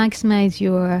 So you maximize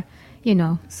your,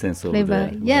 Sense of flavor.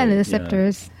 the Yeah, the right,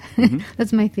 receptors.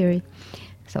 That's my theory.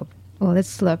 So, well, let's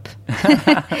slurp.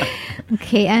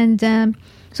 Okay, and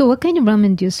so what kind of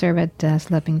ramen do you serve at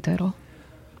Slurping Turtle?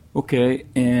 Okay,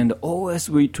 and always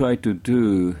we try to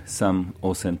do some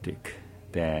authentic,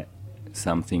 that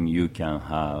something you can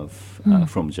have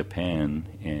from Japan,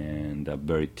 and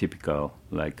very typical.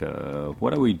 Like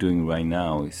what are we doing right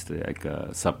now is like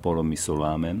Sapporo miso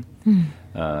ramen.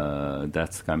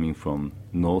 That's coming from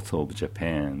north of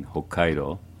Japan,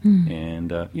 Hokkaido,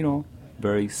 and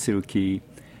very silky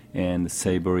and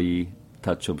savory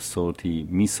touch of salty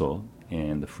miso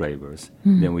and flavors.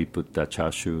 Then we put the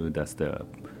chashu, that's the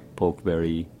pork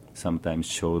belly, sometimes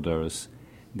shoulders.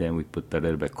 Then we put a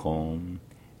little bit corn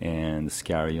and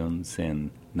scallions and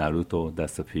naruto,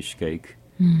 that's the fish cake.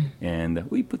 And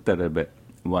we put a little bit,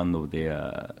 one of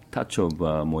the touch of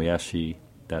moyashi,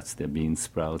 that's the bean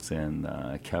sprouts and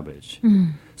cabbage.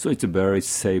 So it's a very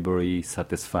savory,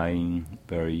 satisfying,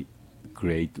 very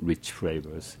great, rich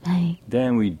flavors. Right.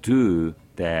 Then we do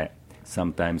that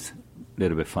sometimes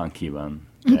little bit funky one.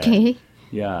 Okay.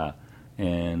 Yeah.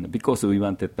 And because we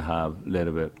wanted to have a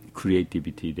little bit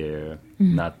creativity there,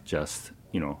 not just,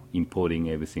 importing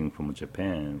everything from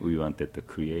Japan. We wanted to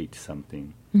create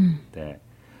something that,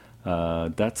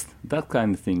 that's that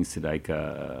kind of things like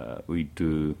we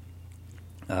do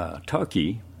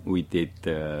turkey. We did,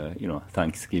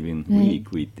 Thanksgiving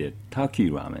week, we did turkey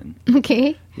ramen.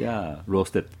 Okay. Yeah,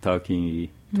 roasted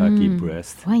turkey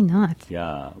breast. Why not?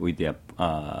 Yeah, with the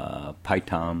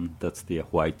paitan, that's the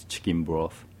white chicken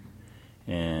broth.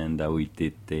 And we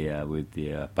did with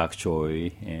the bok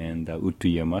choy and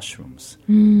utuya mushrooms.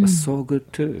 It was so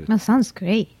good too. That sounds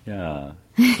great. Yeah.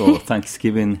 So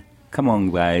Thanksgiving, come on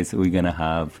guys, we're going to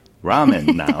have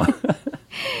ramen now.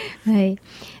 Right.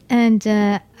 And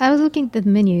I was looking at the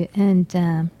menu, and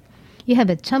you have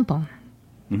a champon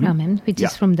ramen, which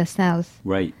is from the south.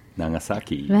 Right,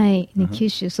 Nagasaki. Right, in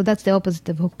Kyushu. So that's the opposite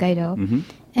of Hokkaido.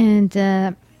 And,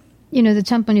 the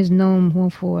champon is known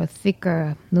more for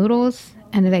thicker noodles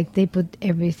and like they put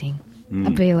everything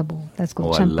available. That's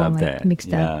called I love champon, like that.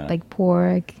 mixed up, like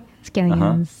pork,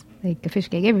 scallions, like a fish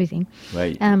cake, everything.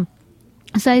 Right.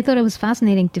 So I thought it was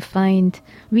fascinating to find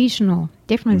regional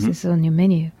differences on your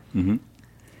menu.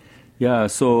 Yeah,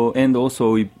 so, and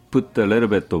also we put a little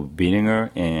bit of vinegar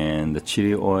and the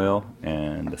chili oil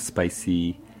and the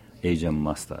spicy Asian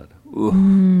mustard.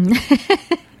 Ooh.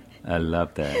 I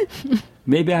love that.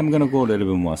 Maybe I'm going to go a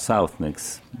little bit more south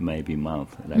next maybe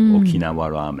month, like Okinawa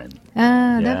ramen.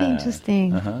 That'd be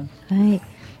interesting. Right.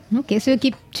 Okay, so you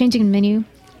keep changing the menu?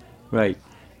 Right.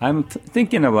 I'm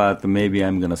thinking about maybe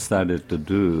I'm going to start it to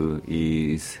do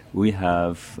is we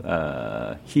have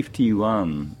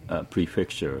 51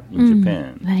 prefecture in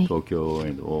Japan, right. Tokyo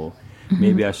and all.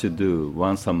 Maybe I should do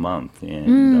once a month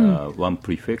and one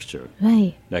prefecture.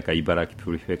 Right. Like a Ibaraki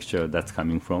prefecture that's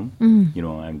coming from. You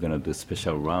know, I'm going to do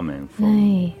special ramen from.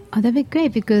 Right. Oh, that'd be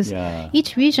great because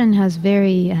each region has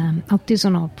very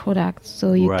artisanal products.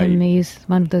 So you can use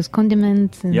one of those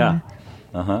condiments. And,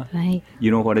 right.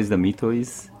 You know what is the mito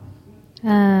is?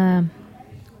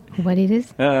 What it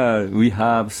is? We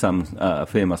have some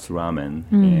famous ramen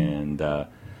and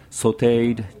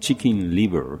sautéed chicken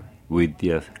liver with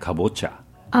the kabocha.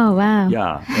 Oh, wow.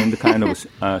 Yeah, and kind of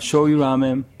shoyu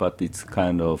ramen, but it's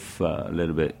kind of a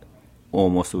little bit,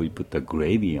 almost we put the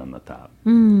gravy on the top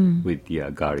with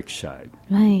the garlic chive.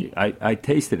 Right. I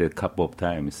tasted it a couple of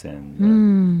times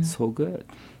and so good.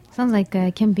 Sounds like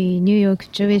it can be New York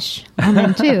Jewish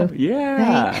ramen too.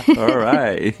 Yeah, right? All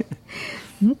right.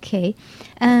 Okay.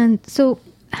 And so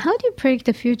how do you predict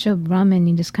the future of ramen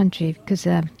in this country? Because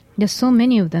there's so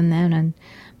many of them now.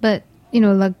 But, you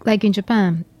know, like in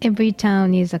Japan, every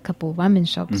town is a couple ramen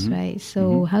shops, right?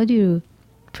 So how do you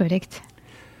predict?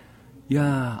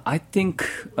 Yeah, I think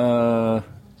we're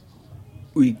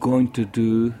going to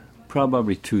do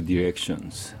probably two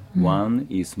directions. One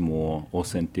is more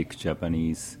authentic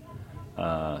Japanese.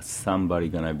 Somebody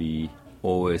gonna be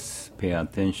always pay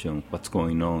attention what's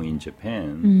going on in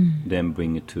Japan, then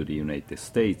bring it to the United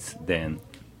States, then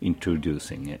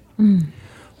introducing it.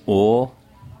 Or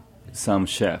some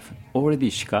chef,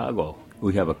 already Chicago,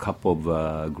 we have a couple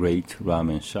of great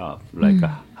ramen shops, like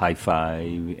High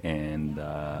Five and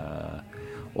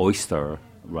Oyster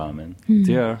Ramen.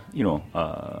 They're, you know,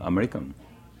 American.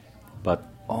 But,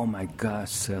 oh my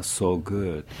gosh, they're so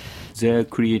good. They're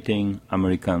creating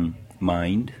American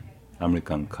mind,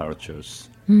 American cultures.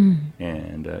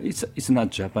 And it's not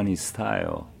Japanese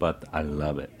style, but I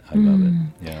love it. I love it.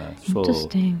 Yeah. So,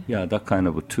 interesting. Yeah, that kind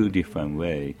of a two different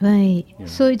way. Right. Yeah.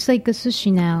 So it's like a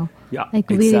sushi now. Yeah, like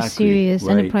really serious,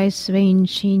 and the price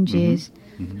range changes.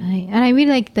 Right. And I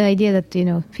really like the idea that, you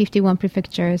know, 51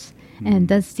 prefectures, and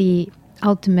that's the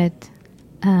ultimate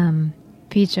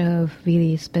feature of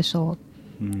really special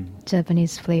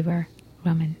Japanese flavor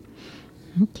ramen.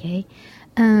 Okay.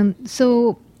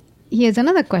 So here's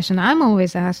another question. I'm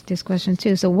always asked this question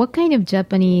too. So what kind of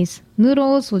Japanese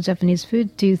noodles or Japanese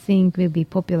food do you think will be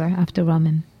popular after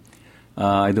ramen?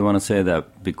 I don't want to say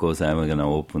that because I'm going to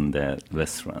open that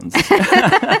restaurant.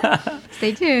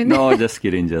 Stay tuned. No, just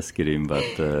kidding.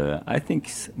 But I think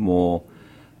it's more,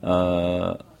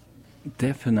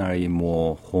 definitely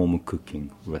more home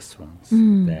cooking restaurants.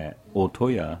 That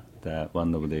Otoya, that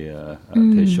one of the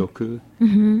Teishoku,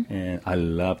 and I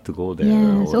love to go there.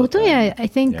 Yeah, so Otoya, I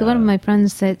think one of my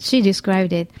friends said, she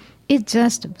described it, it's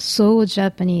just so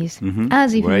Japanese,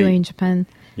 as if you're in Japan.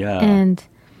 Yeah. And,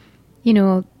 you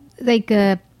know, like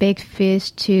baked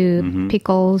fish to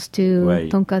pickles to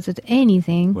tonkatsu to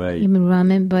anything, even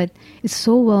ramen, but it's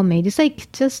so well made. It's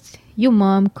like just your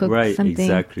mom cooked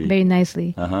something very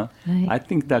nicely. Right. I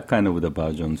think that kind of the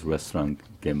versions restaurant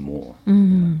get more.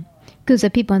 Because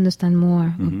people understand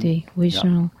more of the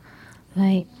original.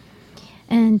 Right.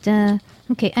 And,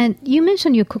 okay, and you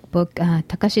mentioned your cookbook,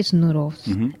 Takashi's Noodles.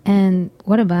 And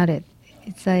what about it?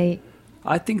 It's like...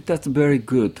 I think that's very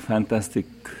good, fantastic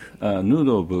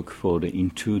noodle book for the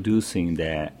introducing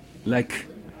that. Like,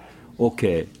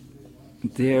 okay,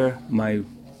 they're my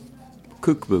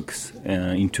cookbooks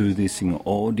introducing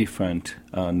all different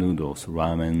noodles,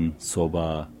 ramen,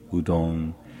 soba,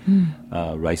 udon,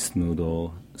 rice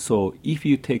noodle. So if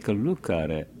you take a look at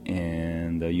it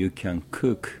and you can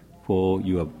cook for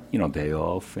your, you know, day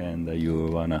off and you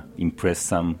wanna impress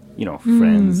some, you know,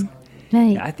 friends.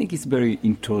 Right. I think it's very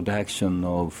introduction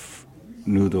of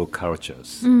noodle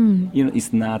cultures. You know,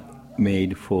 it's not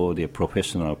made for the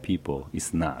professional people.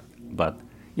 It's not, but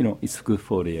you know, it's good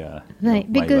for the my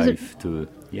wife to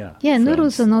friends.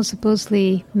 Noodles are not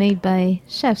supposedly made by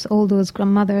chefs. All those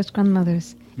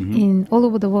grandmothers in all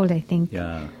over the world, I think.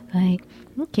 Yeah. Right.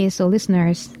 Okay, so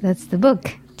listeners, that's the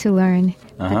book to learn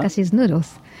Takashi's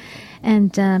Noodles.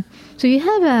 And so you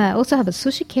have also have a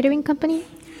sushi catering company?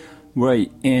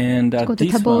 Right, and It's called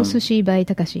this Tabo one, Sushi by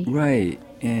Takashi. right,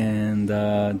 and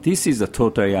this is a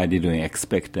totally I didn't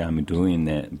expect I'm doing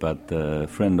it, but a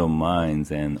friend of mine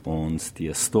and owns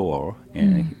the store,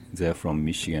 and they're from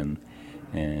Michigan,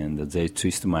 and they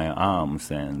twist my arms,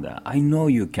 and I know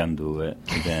you can do it.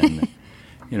 Then,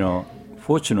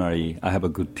 fortunately, I have a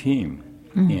good team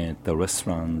at the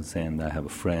restaurants, and I have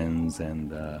friends,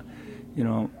 and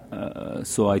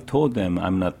so I told them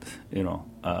I'm not,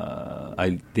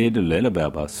 I did a little bit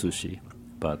about sushi,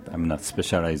 but I'm not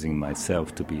specializing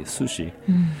myself to be a sushi.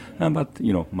 But,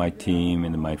 my team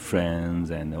and my friends,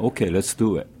 and okay, let's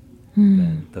do it.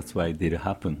 And that's why it did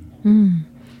happen.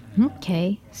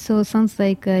 Okay, so sounds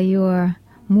like you're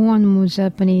more and more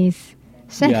Japanese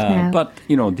chef now. But,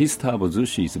 this type of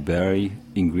sushi is very,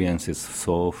 ingredients is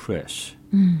so fresh.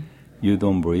 You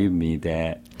don't believe me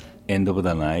that end of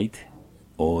the night,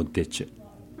 or ditch it.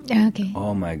 Okay.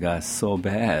 Oh my God, so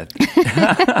bad.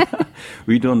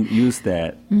 We don't use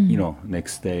that,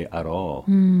 next day at all.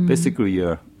 Basically,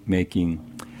 you're making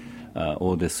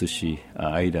all the sushi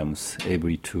items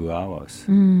every 2 hours.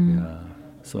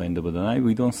 So end of the night,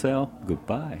 we don't sell.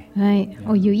 Goodbye. Right.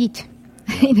 Or you eat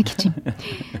in the kitchen.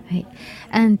 Right.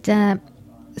 And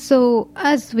so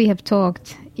as we have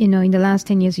talked, in the last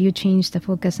 10 years, you changed the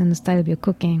focus and the style of your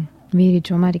cooking really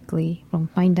dramatically from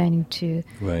fine dining to,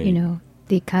 Right.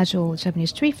 The casual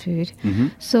Japanese street food.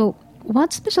 So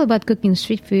what's special about cooking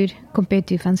street food compared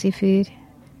to fancy food?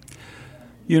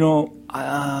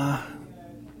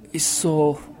 It's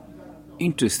so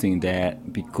interesting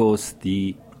that because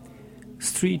the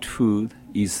street food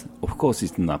is, of course,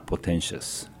 it's not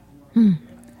pretentious.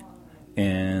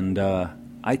 And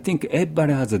I think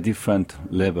everybody has a different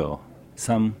level.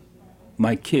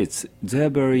 My kids, they're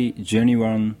very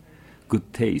genuine,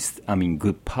 good taste,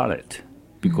 good palate,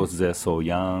 because they're so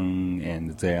young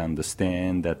and they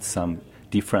understand that some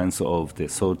difference of the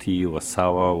salty or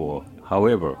sour or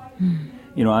however.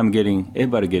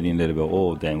 Everybody getting a little bit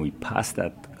old, and we pass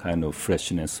that kind of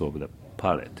freshness of the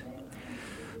palate.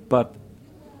 But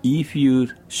if you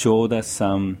show that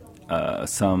some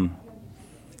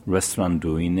restaurant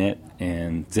doing it,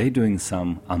 and they're doing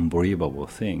some unbelievable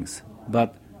things,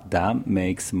 but that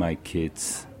makes my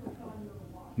kids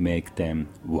make them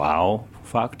wow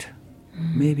fact?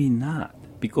 Maybe not,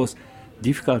 because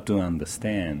difficult to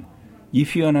understand.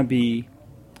 If you want to be,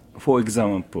 for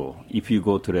example, if you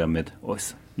go to the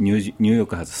New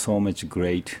York has so much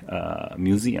great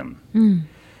museum.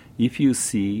 If you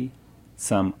see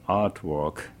some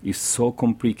artwork, it's so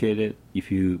complicated.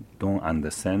 If you don't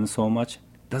understand so much,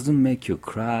 doesn't make you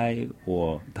cry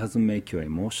or doesn't make you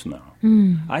emotional.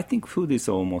 I think food is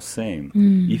almost same.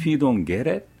 If you don't get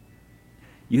it,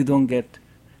 you don't get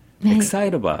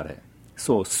excited about it.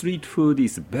 So street food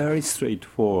is very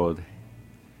straightforward.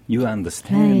 You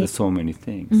understand so many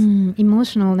things.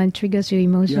 Emotional and triggers your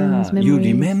emotions, memories. You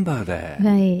remember that.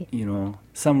 Right.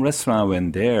 Some restaurant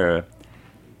when there,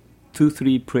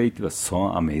 2-3 plate was so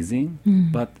amazing,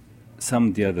 but some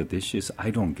of the other dishes,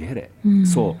 I don't get it.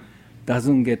 So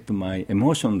doesn't get my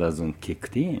emotion doesn't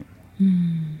kick in.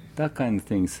 That kind of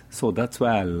things. So that's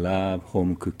why I love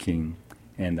home cooking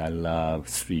and I love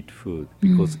street food,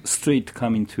 because street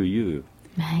coming to you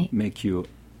make you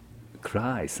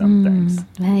cry sometimes.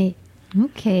 Right.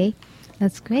 Okay.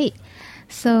 That's great.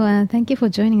 So thank you for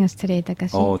joining us today,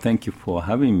 Takashi. Oh, thank you for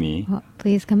having me. Well,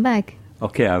 please come back.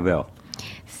 Okay, I will.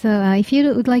 So if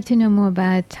you would like to know more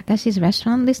about Takashi's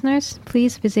restaurant, listeners,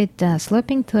 please visit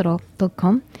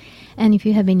slurpingturtle.com. And if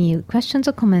you have any questions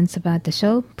or comments about the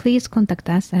show, please contact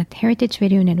us at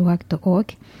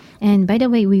heritageradionetwork.org. And by the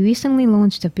way, we recently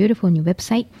launched a beautiful new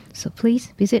website, so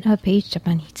please visit our page,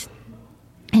 Japan Eats.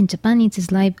 And Japan Eats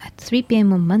is live at 3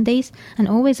 p.m. on Mondays and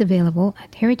always available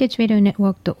at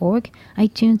heritageradionetwork.org,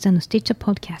 iTunes, and Stitcher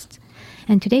podcasts.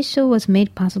 And today's show was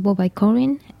made possible by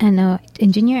Corinne, and our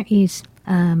engineer is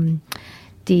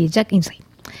the Jack Inslee.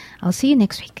 I'll see you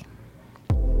next week.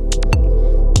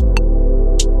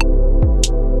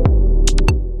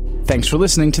 Thanks for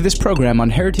listening to this program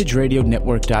on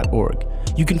heritageradionetwork.org.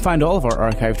 You can find all of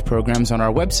our archived programs on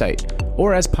our website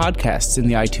or as podcasts in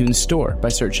the iTunes Store by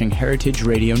searching Heritage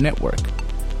Radio Network.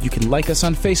 You can like us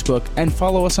on Facebook and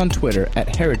follow us on Twitter at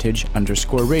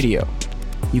 @heritage_radio.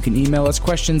 You can email us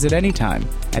questions at any time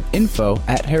at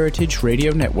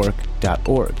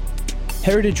info@heritageradionetwork.org.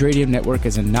 Heritage Radio Network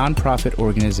is a non-profit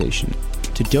organization.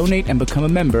 To donate and become a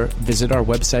member, visit our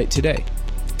website today.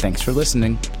 Thanks for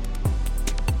listening.